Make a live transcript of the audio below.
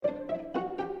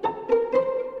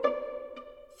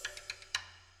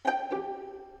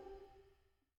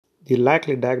The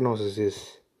likely diagnosis is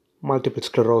multiple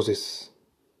sclerosis.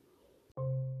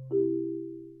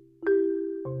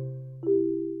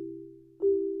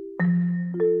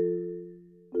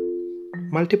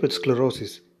 Multiple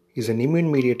sclerosis is an immune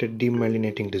mediated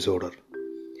demyelinating disorder.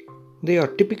 They are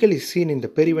typically seen in the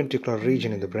periventricular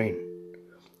region in the brain.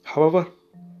 However,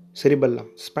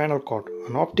 cerebellum, spinal cord,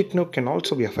 and optic nerve can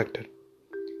also be affected.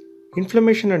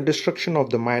 Inflammation and destruction of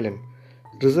the myelin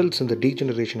results in the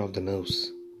degeneration of the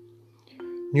nerves.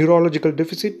 Neurological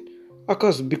deficit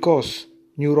occurs because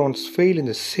neurons fail in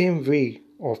the same way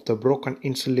of the broken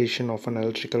insulation of an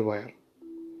electrical wire.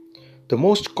 The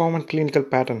most common clinical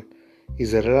pattern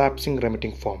is a relapsing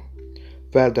remitting form,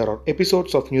 where there are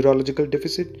episodes of neurological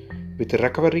deficit with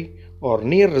recovery or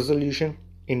near resolution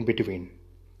in between.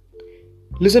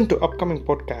 Listen to upcoming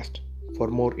podcast for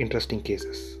more interesting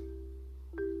cases.